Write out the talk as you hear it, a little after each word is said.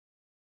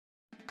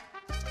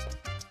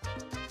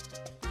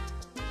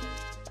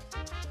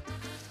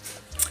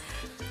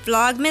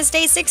Vlogmas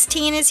Day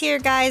 16 is here,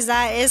 guys.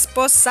 That is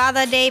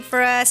Posada Day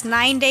for us.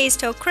 9 days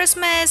till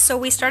Christmas. So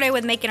we started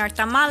with making our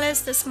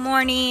tamales this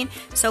morning,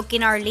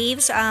 soaking our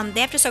leaves. They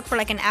have to soak for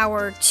like an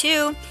hour or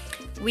two.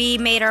 We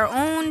made our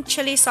own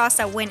chili sauce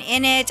that went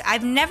in it.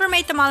 I've never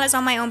made tamales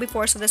on my own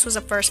before, so this was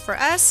a first for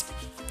us.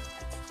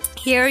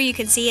 Here you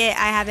can see it.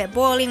 I have it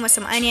boiling with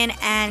some onion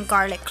and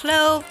garlic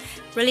clove.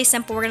 Really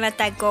simple. We're gonna let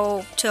that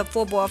go to a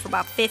full boil for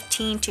about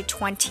 15 to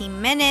 20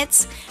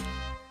 minutes.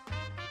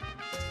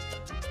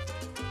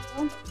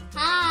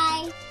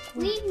 Hi,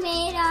 we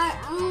made our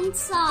own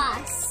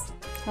sauce.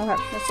 Okay,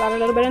 let's add a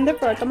little bit in there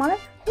for our tamale.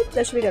 Oop,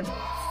 that should be good.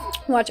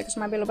 Watch it, because it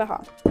might be a little bit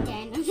hot. Yeah,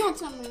 I know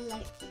that's what I'm gonna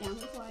let it down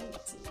before I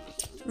mix it.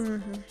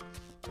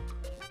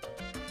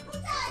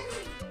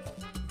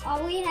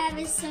 All we have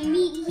is some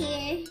meat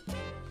here.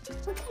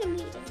 What kind of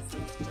meat is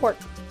this? Pork.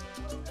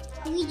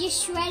 We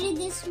just shredded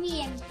this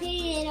meat and put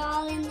it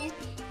all in there,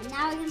 and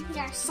now we're gonna put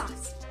our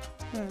sauce.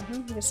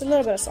 Just a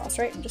little bit of sauce,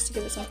 right? Just to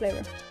give it some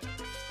flavor.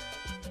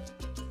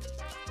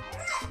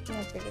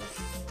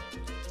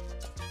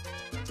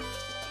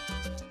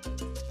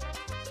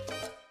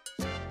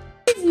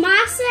 It's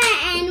masa,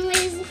 and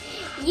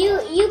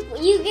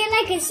you get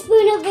like a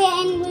spoon of it,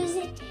 and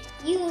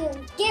you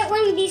get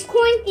one of these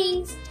corn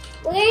things.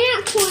 Well, they're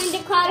not corn;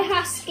 they're called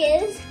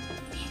huskers,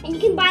 and you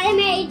can buy them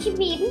at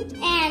H-E-B.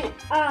 And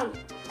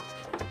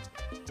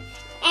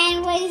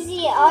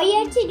all you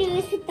have to do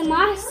is put the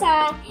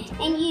masa,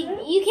 and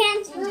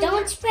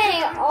don't spread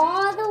it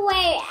all the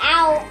way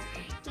out.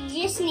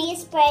 You just need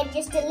to spread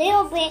just a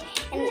little bit,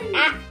 and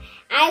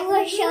I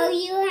will show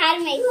you how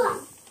to make one.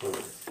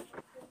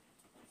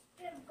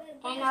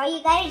 And all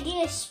you gotta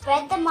do is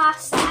spread the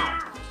masa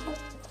out.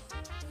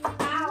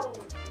 Ow!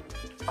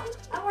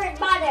 I worried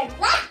about it.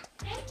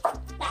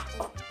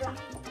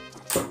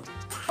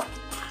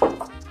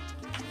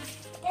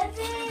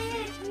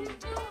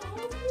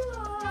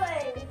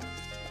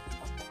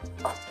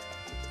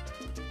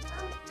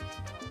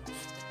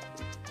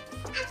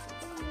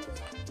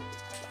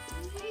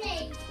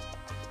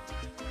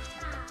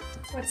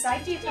 What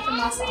side do you put the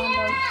masa on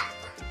though?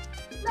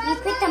 You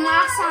put the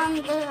masa on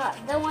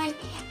the one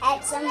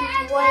at some,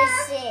 what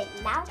is it?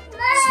 Now?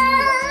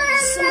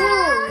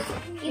 Smooth.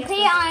 You put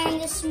it on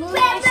the smoother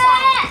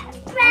side.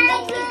 And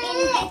then you can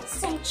get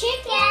some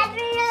chicken.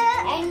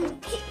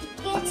 And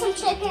get some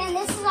chicken. And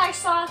this is our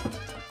sauce.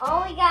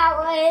 All we got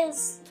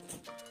was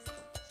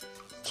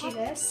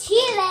chiles.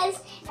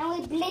 And we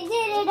blended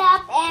it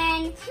up,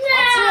 and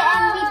that's it.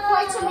 And we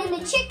poured some in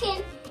the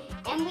chicken.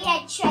 And we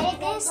had shredded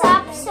this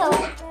up,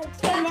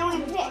 and then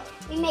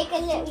we make a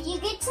little, you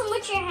get some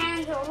with your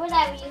hands or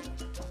whatever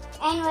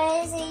and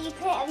what is it, you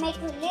make a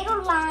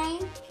little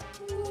line,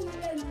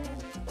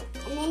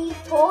 and then you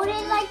fold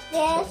it like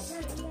this,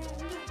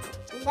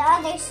 the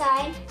other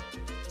side,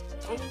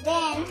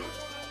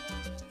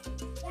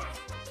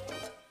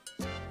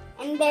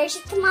 and there's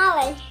your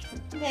tamale.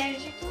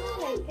 There's your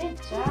tamale. Good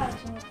job,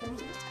 Jonathan.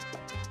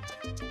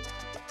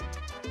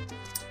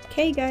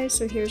 Okay guys,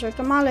 so here's our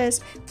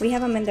tamales. We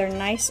have them in there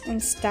nice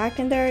and stacked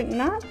in there.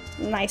 Not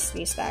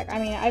nicely stacked. I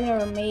mean, I've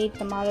never made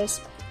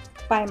tamales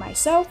by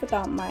myself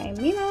without my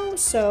Mino,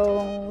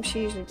 so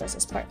she usually does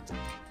this part.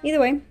 Either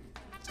way,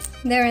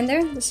 they're in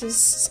there. This is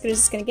as good as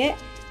it's gonna get.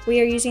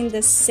 We are using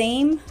the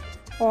same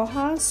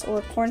hojas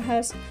or corn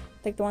husks,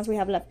 like the ones we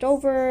have left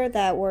over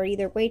that were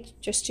either way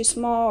just too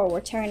small or we're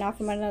tearing off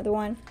from another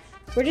one.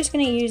 We're just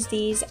gonna use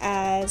these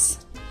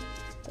as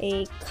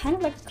a kind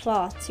of like a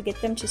cloth to get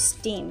them to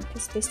steam,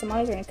 because these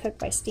tamales are going to cook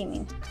by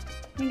steaming.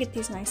 I'm going to get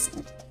these nice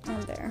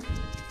on there, and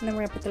then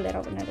we're going to put the lid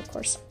over it, of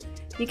course.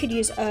 You could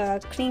use a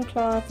clean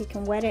cloth, you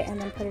can wet it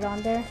and then put it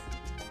on there.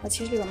 That's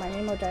usually what my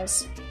Mimo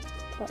does,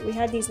 but we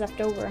had these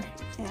left over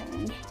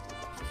and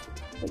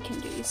we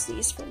can use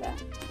these for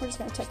that. We're just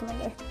going to tuck them in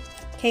there.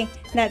 Okay,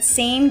 that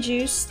same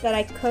juice that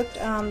I cooked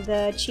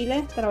the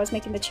chile, that I was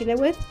making the chile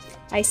with,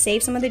 I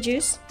saved some of the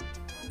juice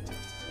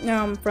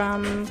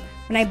from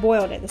when I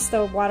boiled it. This is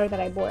the water that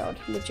I boiled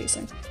the juice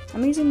in.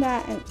 I'm using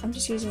that, and I'm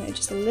just using it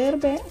just a little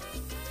bit.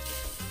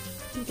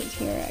 You can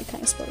hear I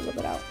kind of spilled a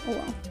little bit out. Oh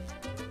well.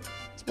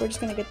 So we're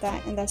just gonna get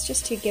that, and that's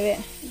just to give it.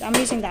 I'm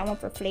using that one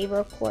for flavor,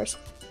 of course,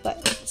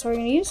 but that's what we're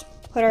gonna use.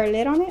 Put our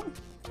lid on it,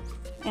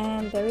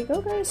 and there we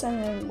go, guys.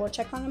 And then we'll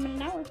check on them in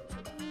an hour.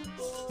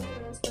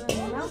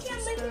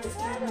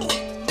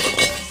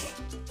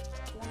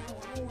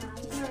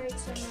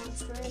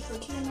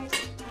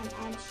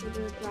 Add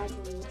sugar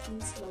gradually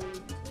and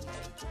slowly.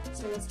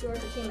 So let's do our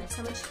tortilla mix.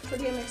 How much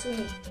tortilla mix do we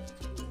need?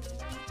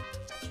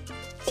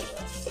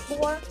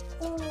 4.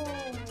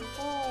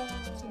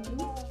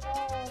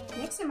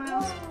 Mix it,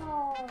 Miles.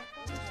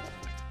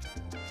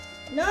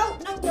 No,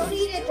 don't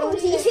eat it. Don't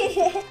eat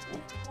it.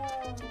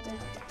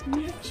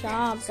 Good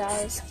job,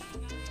 guys.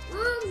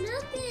 Mom,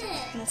 look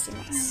at it. Messy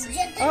mess.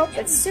 Oh,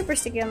 it's super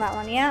sticky on that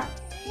one. Yeah.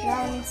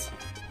 Balance.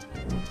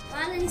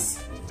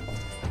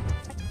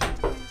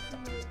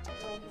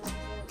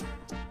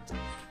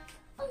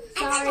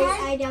 Sorry,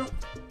 I don't.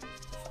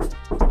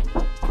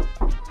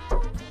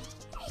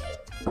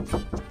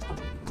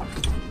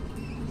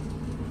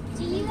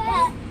 Do you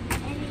have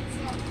any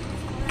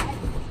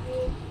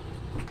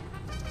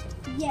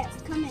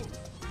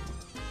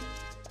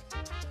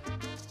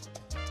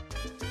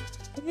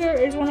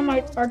is one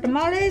of our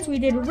tamales. We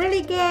did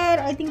really good.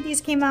 I think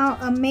these came out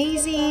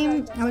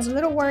amazing. I was a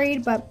little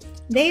worried, but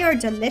they are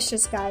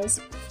delicious, guys.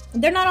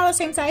 They're not all the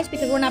same size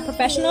because we're not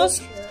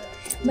professionals,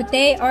 but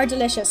they are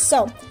delicious.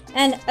 So,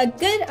 and a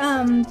good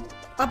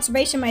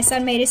observation my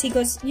son made is he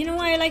goes, you know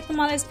why I like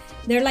tamales?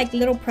 They're like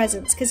little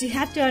presents because you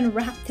have to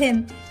unwrap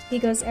them. He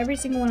goes, every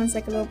single one is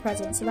like a little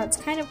present. So that's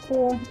kind of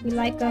cool. We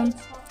like them.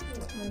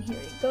 And here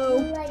we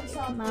go.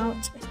 Come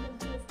out.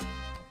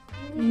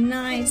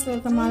 Nice little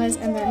tamales,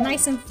 and they're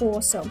nice and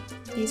full, so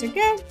these are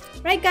good.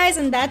 Right, guys,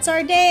 and that's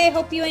our day. I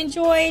hope you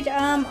enjoyed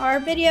our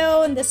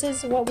video, and this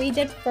is what we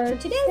did for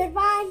today.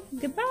 Goodbye.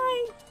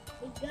 Goodbye.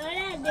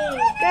 Good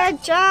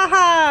Good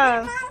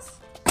job.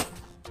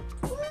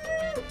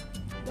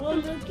 Oh,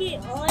 look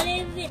at all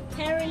of it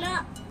tearing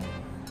up.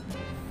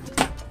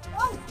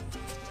 Oh.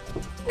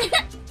 Hit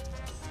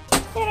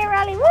it,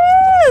 Riley.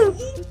 Woo!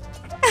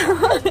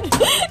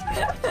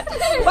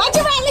 Watch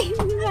it, Riley.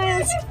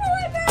 Yes.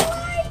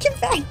 Get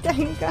back. There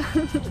you go.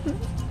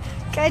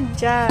 Good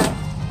job.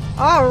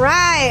 All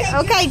right.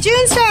 Okay,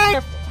 June's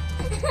turn.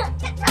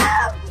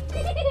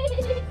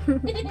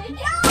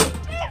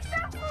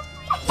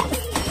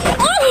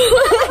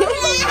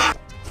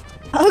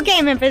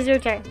 Okay, Memphis, your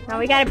turn. Now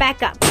we gotta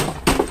back up.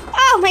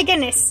 Oh my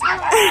goodness.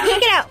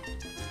 Take it out.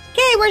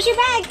 Okay, where's your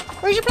bag?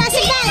 Where's your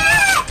plastic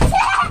bag?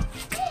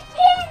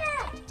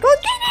 Go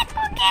get it.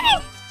 Go get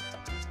it.